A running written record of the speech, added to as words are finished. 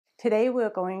Today we're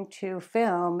going to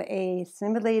film a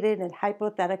simulated and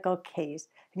hypothetical case,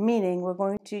 meaning we're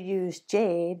going to use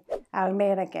Jade, our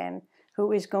mannequin,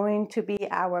 who is going to be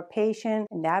our patient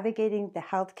navigating the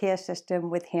healthcare system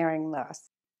with hearing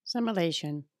loss.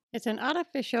 Simulation. It's an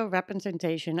artificial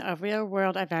representation of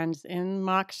real-world events in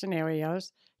mock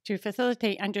scenarios to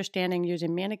facilitate understanding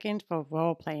using mannequins for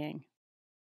role-playing.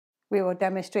 We will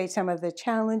demonstrate some of the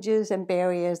challenges and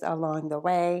barriers along the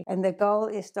way, and the goal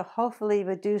is to hopefully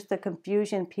reduce the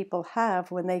confusion people have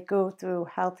when they go through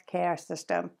healthcare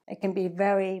system. It can be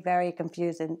very, very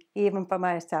confusing, even for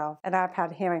myself, and I've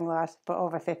had hearing loss for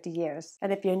over 50 years.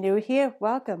 And if you're new here,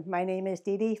 welcome. My name is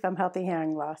Dee from Healthy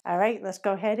Hearing Loss. All right, let's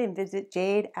go ahead and visit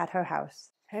Jade at her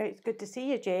house. Hey, it's good to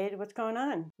see you, Jade. What's going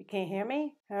on? You can't hear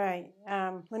me? All right,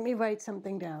 let me write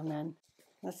something down then.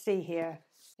 Let's see here.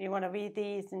 Do you want to read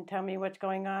these and tell me what's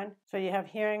going on? So you have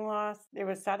hearing loss. It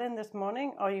was sudden this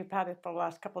morning, or you've had it for the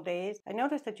last couple of days. I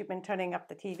noticed that you've been turning up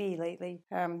the TV lately.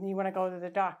 You want to go to the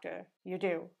doctor? You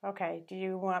do? Okay. Do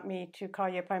you want me to call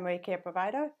your primary care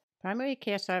provider? Primary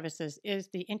care services is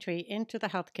the entry into the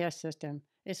healthcare system.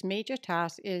 Its major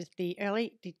task is the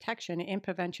early detection and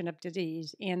prevention of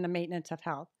disease and the maintenance of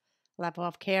health. Level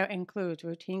of care includes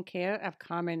routine care of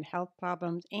common health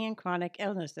problems and chronic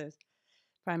illnesses.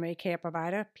 Primary care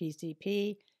provider,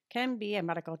 PCP, can be a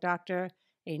medical doctor,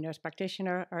 a nurse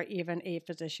practitioner, or even a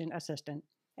physician assistant.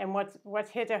 And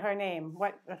what's his or her name?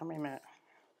 Wait a minute.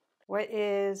 What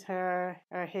is her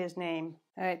or his name?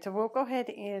 All right, so we'll go ahead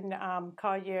and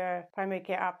call your primary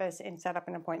care office and set up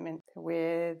an appointment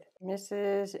with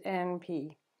Mrs.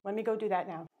 NP. Let me go do that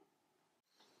now.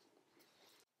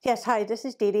 Yes, hi, this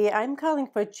is Dee. I'm calling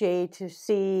for Jade to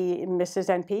see Mrs.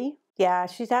 NP. Yeah,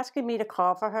 she's asking me to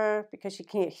call for her because she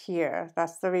can't hear.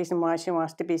 That's the reason why she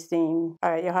wants to be seen. All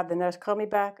right, you'll have the nurse call me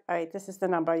back. All right, this is the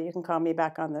number. You can call me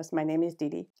back on this. My name is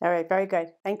Dee. All right, very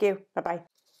good. Thank you. Bye-bye.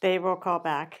 They will call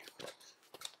back.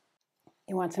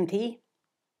 You want some tea?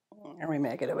 Let me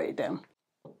make it away down.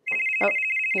 Oh,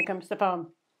 here comes the phone.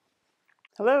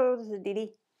 Hello, this is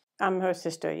Dee. I'm her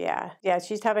sister, yeah. Yeah,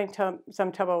 she's having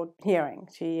some trouble hearing.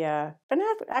 She's been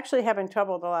actually having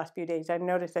trouble the last few days. I've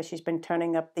noticed that she's been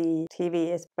turning up the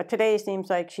TV. But today it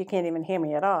seems like she can't even hear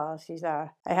me at all.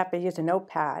 I have to use a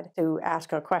notepad to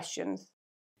ask her questions.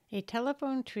 A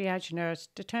telephone triage nurse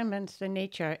determines the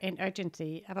nature and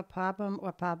urgency of a problem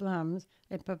or problems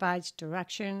and provides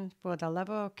direction for the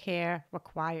level of care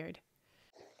required.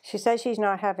 She says she's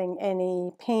not having any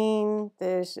pain.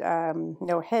 There's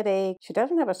no headache. She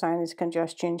doesn't have a sinus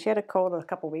congestion. She had a cold a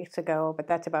couple weeks ago, but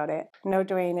that's about it. No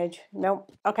drainage.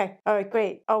 Nope. Okay. All right,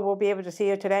 great. Oh, we'll be able to see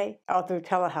her today? Oh, through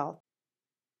telehealth.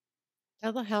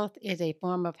 Telehealth is a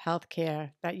form of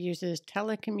healthcare that uses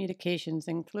telecommunications,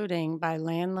 including by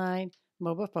landline,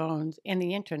 mobile phones, and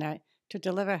the internet, to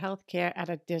deliver healthcare at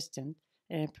a distance.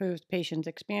 It improves patients'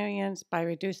 experience by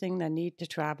reducing the need to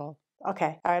travel.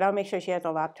 Okay. All right, I'll make sure she has a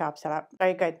laptop set up.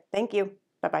 Very good. Thank you.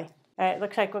 Bye-bye. It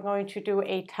looks like we're going to do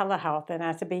a telehealth, and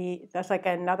that's like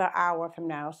another hour from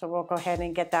now. So we'll go ahead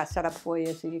and get that set up for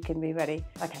you so you can be ready.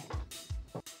 Okay.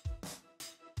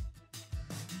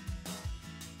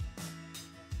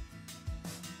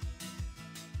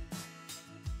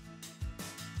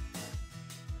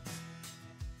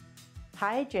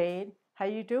 Hi, Jade. How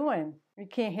you doing? You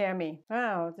can't hear me.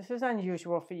 Wow, this is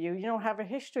unusual for you. You don't have a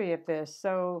history of this.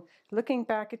 So looking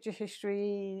back at your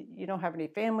history, you don't have any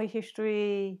family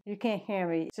history. You can't hear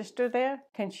me. Sister there?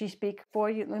 Can she speak for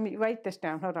you? Let me write this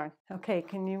down. Hold on. Okay,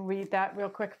 can you read that real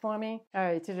quick for me? All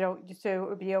right, so it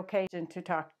would be okay to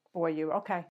talk for you.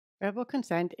 Okay. Verbal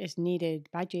consent is needed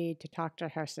by Jade to talk to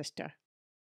her sister.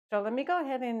 So let me go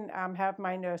ahead and have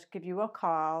my nurse give you a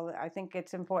call. I think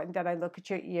it's important that I look at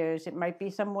your ears. It might be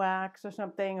some wax or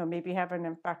something, or maybe have an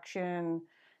infection.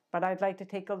 But I'd like to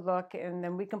take a look, and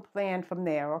then we can plan from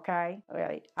there, okay? All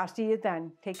right. I'll see you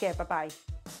then. Take care. Bye-bye.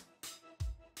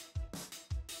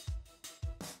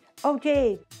 Oh,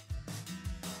 Jade.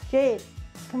 Jade,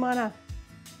 come on up.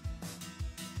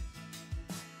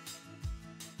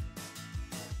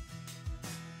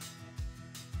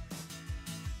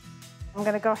 I'm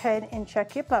going to go ahead and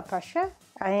check your blood pressure.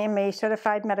 I am a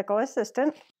certified medical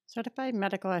assistant. Certified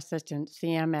Medical Assistant,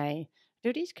 CMA.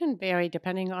 Duties can vary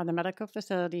depending on the medical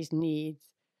facility's needs,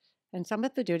 and some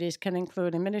of the duties can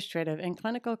include administrative and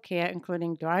clinical care,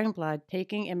 including drawing blood,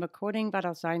 taking and recording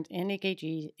vital signs and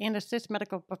EKGs, and assist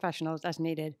medical professionals as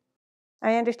needed.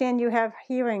 I understand you have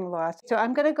hearing loss. So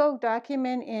I'm going to go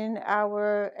document in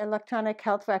our electronic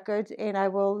health records, and I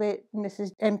will let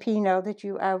Mrs. MP know that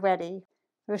you are ready.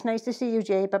 It was nice to see you,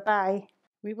 Jay. Bye-bye.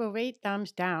 We will rate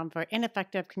thumbs down for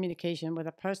ineffective communication with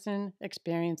a person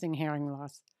experiencing hearing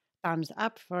loss. Thumbs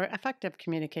up for effective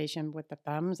communication with the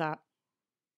thumbs up.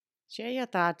 Share your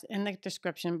thoughts in the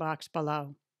description box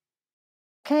below.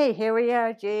 Okay, here we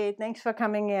are, Jade. Thanks for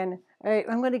coming in. All right,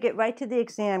 I'm going to get right to the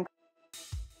exam.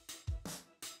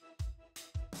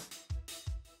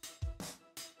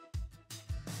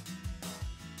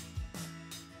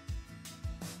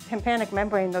 Tympanic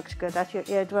membrane looks good. That's your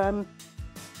eardrum.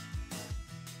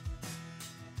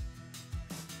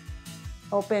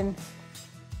 Open.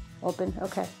 Open.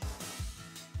 Okay.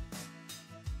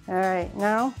 All right,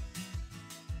 now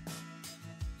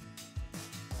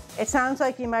it sounds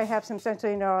like you might have some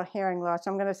sensorineural hearing loss.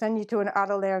 I'm going to send you to an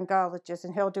otolaryngologist,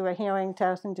 and he'll do a hearing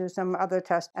test and do some other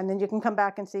tests, and then you can come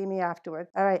back and see me afterward.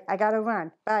 All right, I got to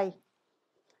run. Bye.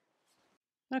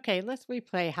 Okay, let's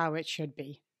replay how it should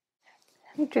be.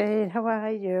 Hey, Jade, how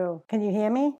are you? Can you hear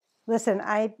me? Listen,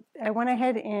 I went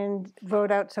ahead and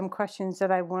wrote out some questions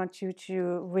that I want you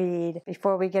to read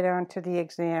before we get on to the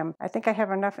exam. I think I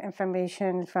have enough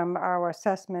information from our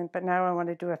assessment, but now I want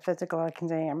to do a physical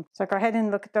exam. So go ahead and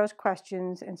look at those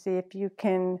questions and see if you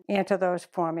can answer those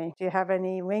for me. Do you have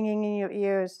any ringing in your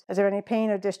ears? Is there any pain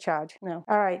or discharge? No.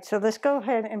 All right, so let's go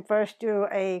ahead and first do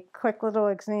a quick little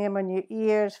exam on your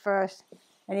ears first.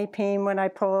 Any pain when I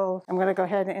pull? I'm going to go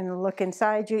ahead and look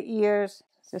inside your ears.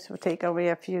 This will take only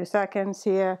a few seconds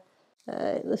here. All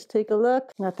right, let's take a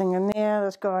look. Nothing in there.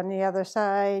 Let's go on the other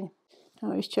side.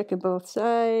 Always checking both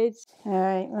sides. All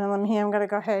right, well, I'm here. I'm going to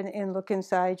go ahead and look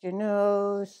inside your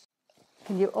nose.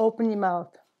 Can you open your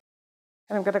mouth?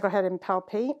 And I'm going to go ahead and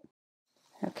palpate.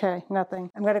 Okay, nothing.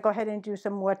 I'm going to go ahead and do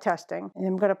some more testing. And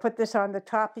I'm going to put this on the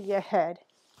top of your head.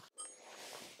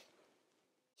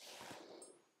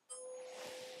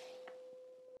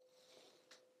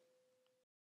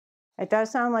 It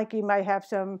does sound like you might have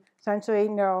some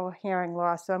sensorineural hearing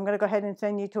loss, so I'm going to go ahead and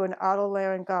send you to an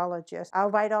otolaryngologist.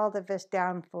 I'll write all of this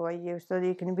down for you so that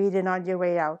you can read it on your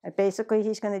way out. And basically,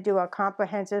 he's going to do a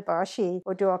comprehensive, or she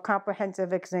will do a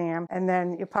comprehensive exam, and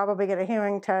then you'll probably get a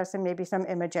hearing test and maybe some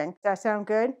imaging. Does that sound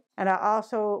good? And I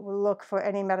also will look for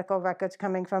any medical records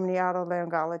coming from the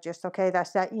otolaryngologist, okay?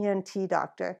 That's that ENT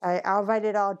doctor. I'll write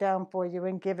it all down for you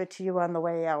and give it to you on the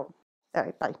way out. All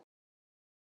right, bye.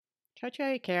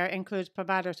 Tertiary care includes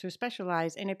providers who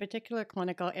specialize in a particular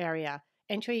clinical area.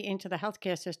 Entry into the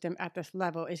healthcare system at this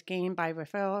level is gained by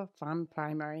referral from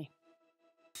primary.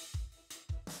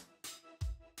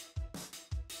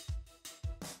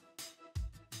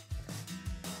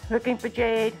 Looking for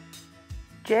Jade.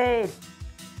 Jade.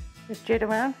 Is Jade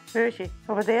around? Where is she?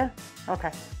 Over there?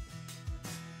 Okay.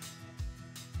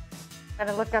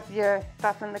 Gotta look up your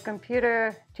stuff on the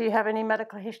computer. Do you have any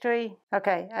medical history?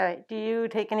 Okay, all right. Do you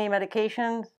take any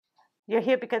medications? You're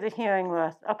here because of hearing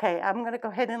loss. Okay, I'm gonna go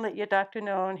ahead and let your doctor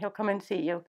know, and he'll come and see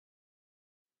you.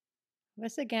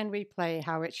 Let's again replay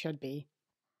how it should be.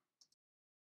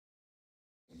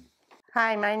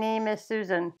 Hi, my name is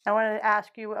Susan. I want to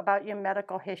ask you about your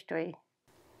medical history.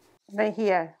 Right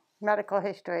here, medical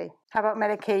history. How about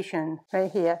medication?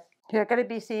 Right here. You're going to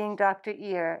be seeing Dr.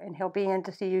 Ear, and he'll be in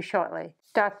to see you shortly.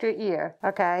 Dr. Ear,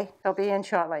 okay? He'll be in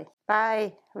shortly.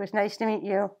 Bye. It was nice to meet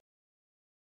you.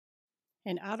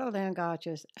 An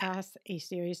otolaryngologist asks a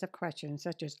series of questions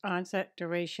such as onset,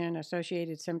 duration,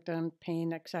 associated symptoms,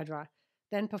 pain, etc.,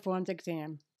 then performs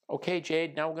exam. Okay,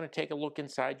 Jade, now we're going to take a look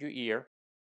inside your ear.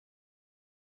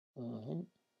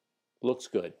 Looks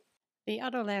good. The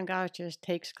otolaryngologist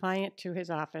takes client to his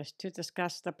office to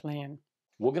discuss the plan.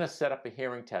 We're going to set up a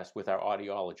hearing test with our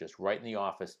audiologist right in the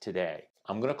office today.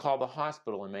 I'm going to call the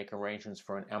hospital and make arrangements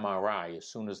for an MRI as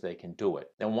soon as they can do it.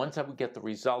 Then once I get the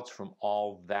results from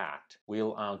all that,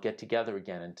 we'll get together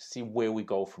again and see where we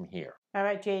go from here. All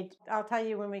right, Jade. I'll tell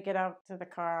you when we get out to the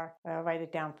car. I'll write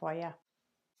it down for you.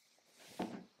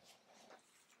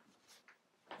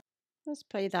 Let's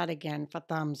play that again for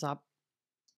thumbs up.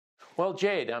 Well,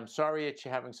 Jade, I'm sorry that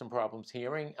you're having some problems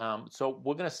hearing. So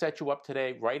we're going to set you up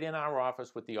today right in our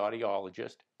office with the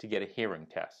audiologist to get a hearing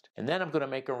test. And then I'm going to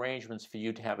make arrangements for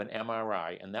you to have an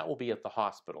MRI, and that will be at the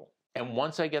hospital. And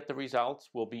once I get the results,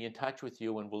 we'll be in touch with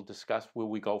you and we'll discuss where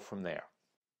we go from there.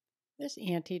 This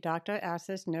ENT doctor asks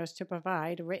his nurse to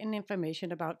provide written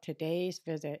information about today's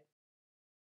visit.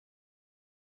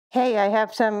 Hey, I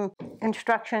have some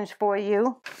instructions for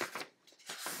you.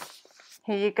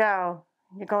 Here you go.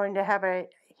 You're going to have a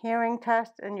hearing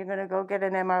test, and you're going to go get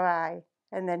an MRI.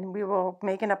 And then we will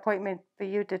make an appointment for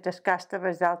you to discuss the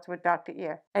results with Dr.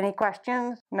 Ear. Any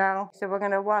questions? No? So we're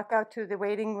going to walk out to the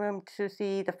waiting room to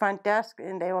see the front desk,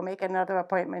 and they will make another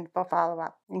appointment for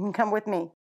follow-up. You can come with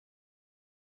me.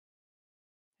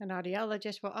 An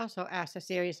audiologist will also ask a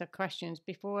series of questions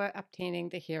before obtaining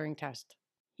the hearing test.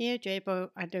 Here, Jade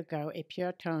will undergo a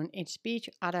pure tone and speech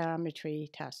audiometry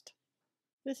test.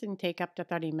 This can take up to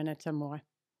 30 minutes or more.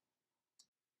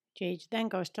 Jade then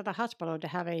goes to the hospital to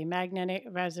have a magnetic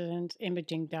resonance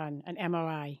imaging done, an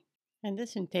MRI, and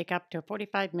this can take up to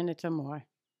 45 minutes or more.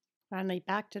 Finally,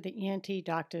 back to the ENT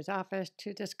doctor's office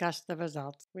to discuss the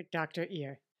results with Dr.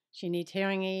 Ear. She needs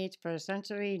hearing aids for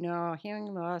sensory neural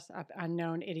hearing loss of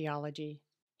unknown etiology.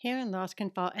 Hearing loss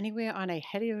can fall anywhere on a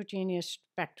heterogeneous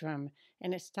spectrum,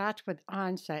 and it starts with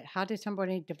onset. How did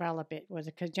somebody develop it? Was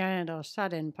it congenital,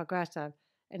 sudden, progressive,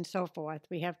 and so forth?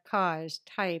 We have cause,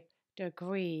 type,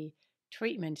 degree,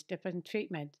 treatments, different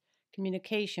treatments,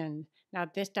 communication. Now,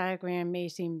 this diagram may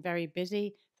seem very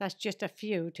busy. That's just a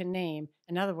few to name.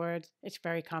 In other words, it's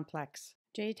very complex.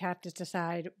 Jade has to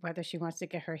decide whether she wants to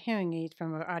get her hearing aids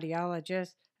from her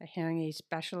audiologist, a hearing aid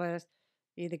specialist,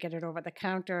 either get it over the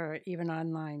counter or even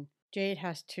online. Jade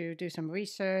has to do some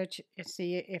research and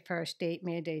see if her state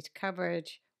mandates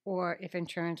coverage or if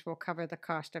insurance will cover the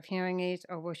cost of hearing aids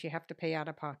or will she have to pay out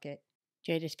of pocket.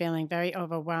 Jade is feeling very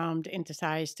overwhelmed and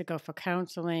decides to go for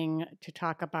counseling to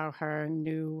talk about her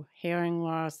new hearing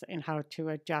loss and how to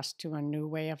adjust to a new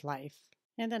way of life.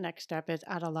 And the next step is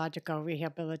audiological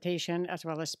rehabilitation as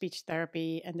well as speech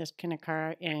therapy, and this can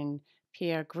occur in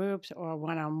peer groups or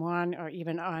one-on-one or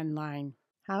even online.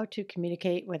 How to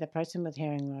communicate with a person with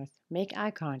hearing loss. Make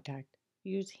eye contact.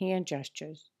 Use hand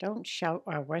gestures. Don't shout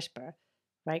or whisper.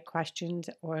 Write questions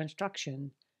or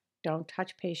instructions. Don't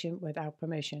touch patient without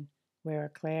permission. Wear a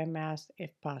clear mask if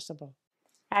possible.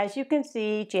 As you can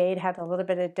see, Jade had a little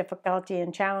bit of difficulty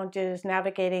and challenges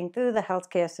navigating through the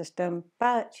healthcare system,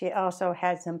 but she also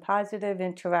had some positive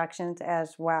interactions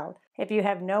as well. If you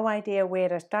have no idea where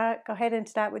to start, go ahead and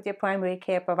start with your primary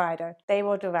care provider. They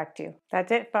will direct you.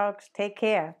 That's it, folks. Take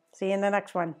care. See you in the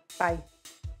next one. Bye.